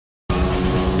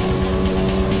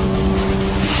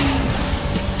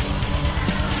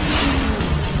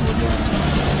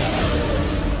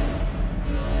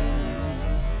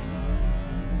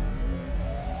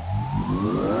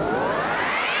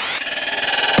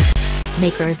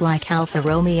Makers like Alfa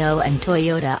Romeo and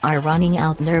Toyota are running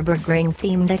out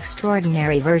Nürburgring-themed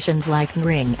extraordinary versions like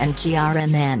NRING and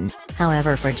GRMN,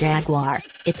 however for Jaguar,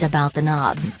 it's about the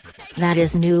knob. That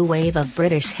is new wave of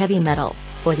British heavy metal,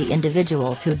 for the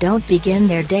individuals who don't begin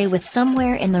their day with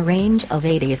somewhere in the range of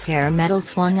 80s hair metal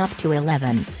swung up to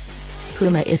 11.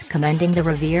 Puma is commending the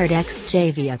revered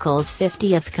XJ vehicle's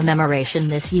 50th commemoration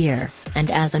this year,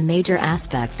 and as a major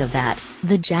aspect of that,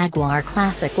 the Jaguar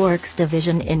Classic Works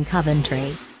division in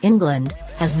Coventry, England,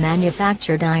 has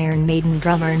manufactured Iron Maiden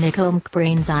drummer Nicko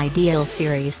McBrain's Ideal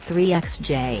Series 3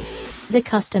 XJ. The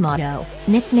custom auto,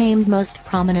 nicknamed Most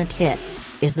Prominent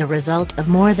Hits, is the result of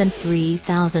more than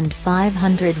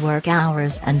 3,500 work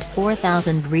hours and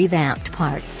 4,000 revamped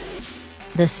parts.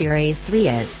 The Series 3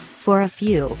 is, for a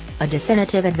few, a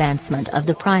definitive advancement of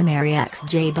the primary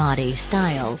XJ body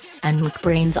style, and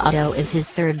McBrain's auto is his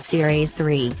third Series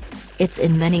 3. It's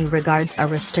in many regards a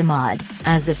restomod,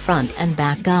 as the front and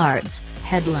back guards,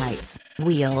 headlights,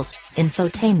 wheels,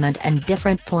 infotainment and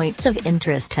different points of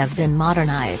interest have been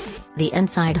modernized. The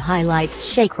inside highlights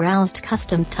shake roused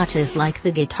custom touches like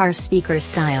the guitar speaker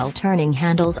style turning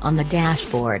handles on the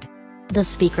dashboard. The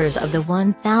speakers of the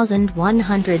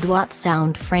 1100-watt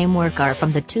sound framework are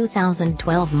from the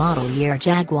 2012 model year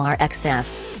Jaguar XF,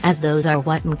 as those are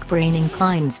what McBrain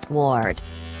inclines toward.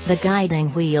 The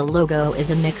guiding wheel logo is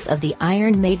a mix of the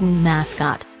Iron Maiden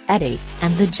mascot, Eddie,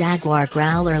 and the Jaguar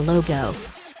Growler logo.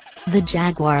 The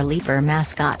Jaguar Leaper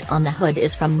mascot on the hood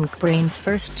is from McBrain's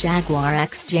first Jaguar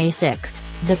XJ6,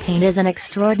 the paint is an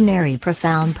extraordinary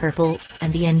profound purple,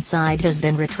 and the inside has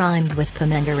been retrimmed with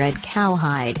pimento red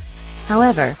cowhide.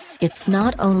 However, it's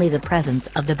not only the presence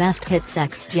of the best hits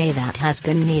XJ that has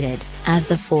been needed, as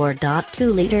the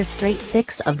 4.2-liter straight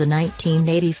 6 of the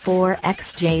 1984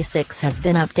 XJ6 has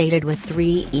been updated with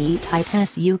 3 E-type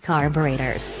SU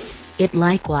carburetors. It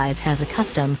likewise has a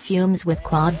custom fumes with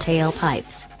quad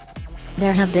tailpipes.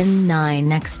 There have been 9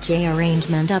 XJ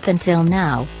arrangement up until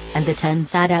now, and the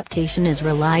 10th adaptation is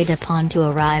relied upon to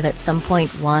arrive at some point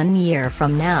 1 year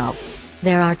from now.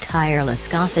 There are tireless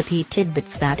gossipy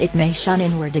tidbits that it may shun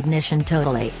inward ignition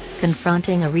totally,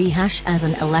 confronting a rehash as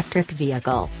an electric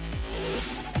vehicle.